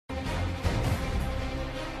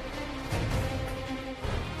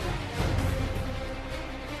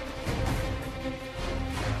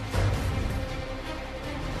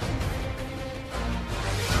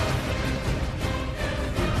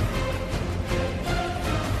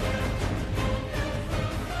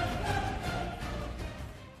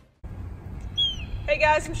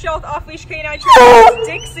guys, Michelle with Off Leash Canine Training.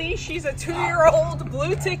 Dixie, she's a 2-year-old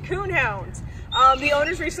blue tick coonhound. The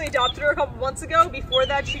owners recently adopted her a couple months ago. Before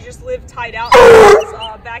that, she just lived tied out in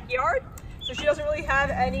her backyard. So she doesn't really have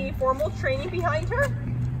any formal training behind her.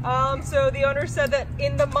 So the owner said that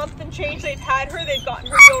in the month and change they've had her, they've gotten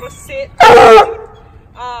her to be able to sit.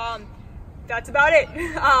 That's about it.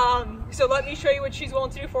 So let me show you what she's willing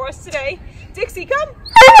to do for us today. Dixie, come.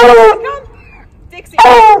 Come. Dixie,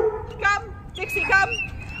 come. Dixie, come.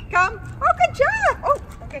 Come. Oh, good job. Oh,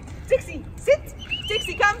 okay. Dixie, sit.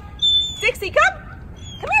 Dixie, come. Dixie, come.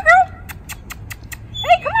 Come here, girl.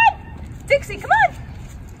 Hey, come on. Dixie, come on.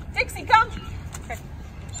 Dixie, come. Okay.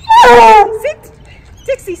 Sit.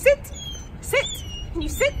 Dixie, sit. Sit. Can you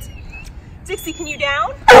sit? Dixie, can you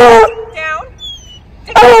down? Down.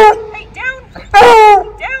 Dixie, hey, down.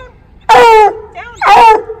 Down. Down.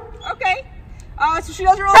 Okay. So she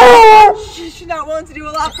doesn't really, she's not willing to do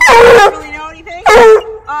a lot, she doesn't really know anything.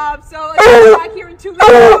 So let's go back here in 2 weeks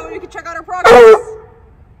so we can check out her progress.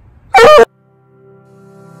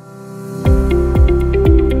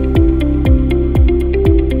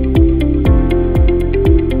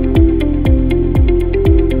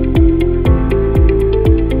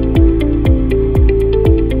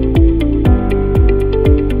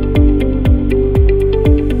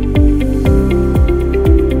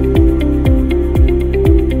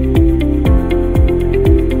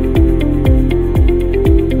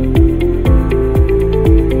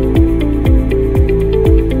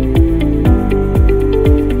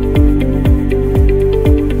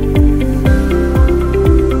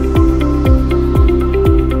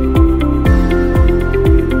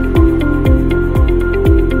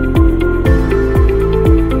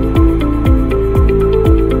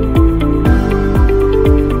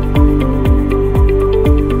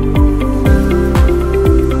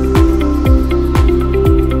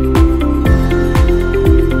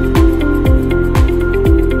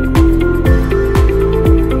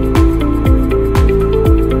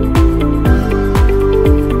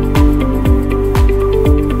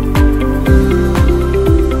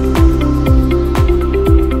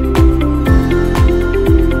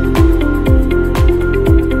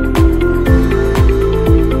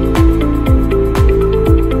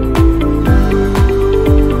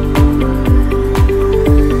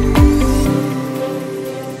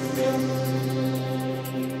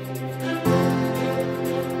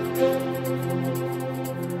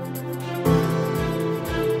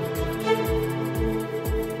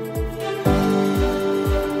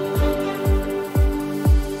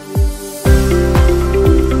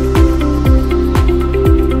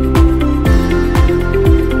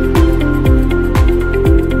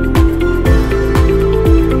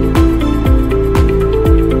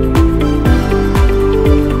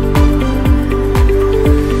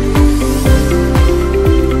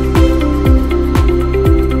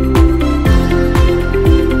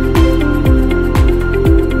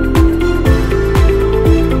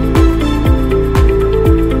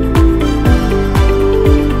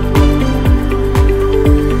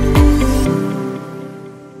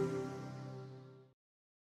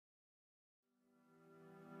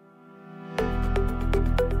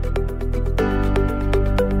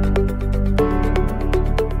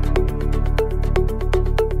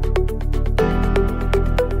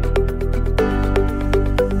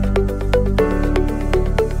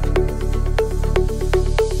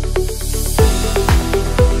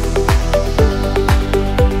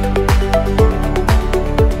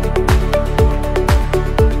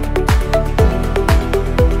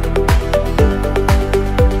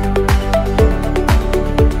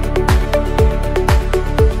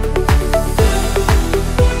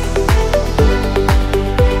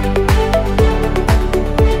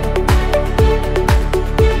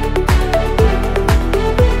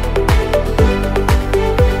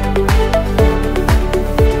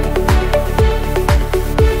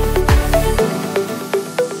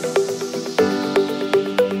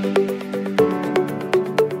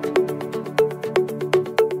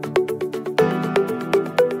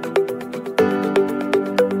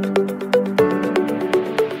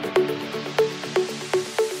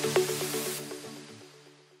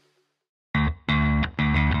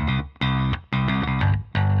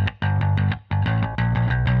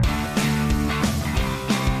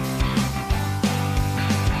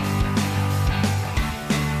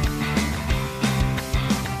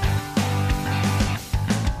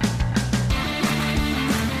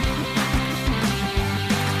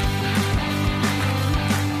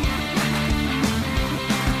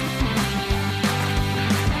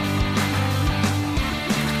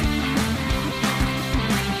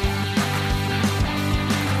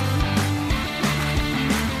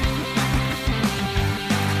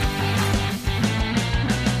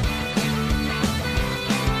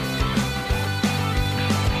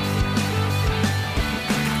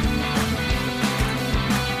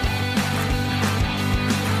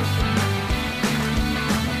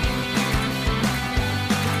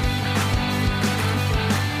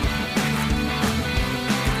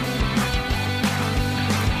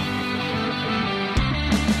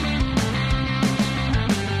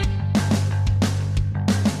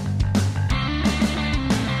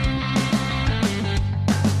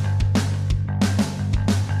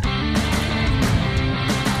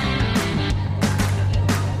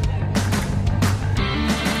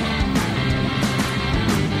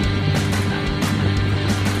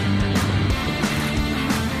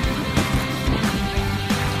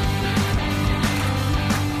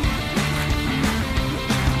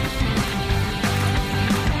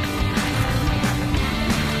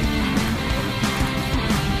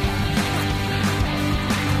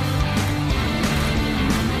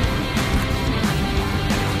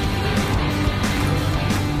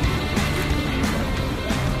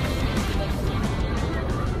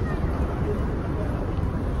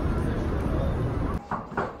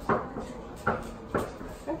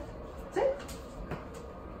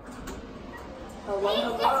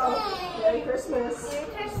 Christmas. Merry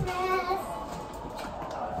Christmas.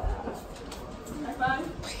 Have fun.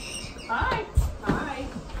 Hi. Hi.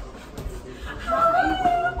 Hi.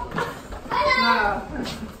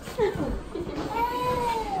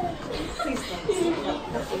 Please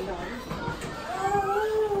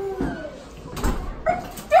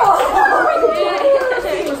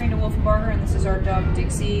Trained a Wolfenbarger, and this is our dog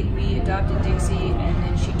Dixie. We adopted Dixie, and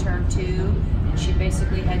then she turned 2, and she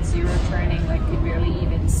basically had 0 training, like could barely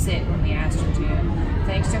even sit when we asked her to.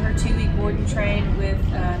 Thanks to her 2-week board and train with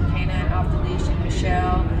Hannah off the leash and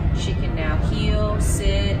Michelle, she can now heel,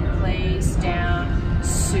 sit, place, down.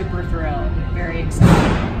 Super thrilled, very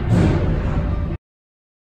excited.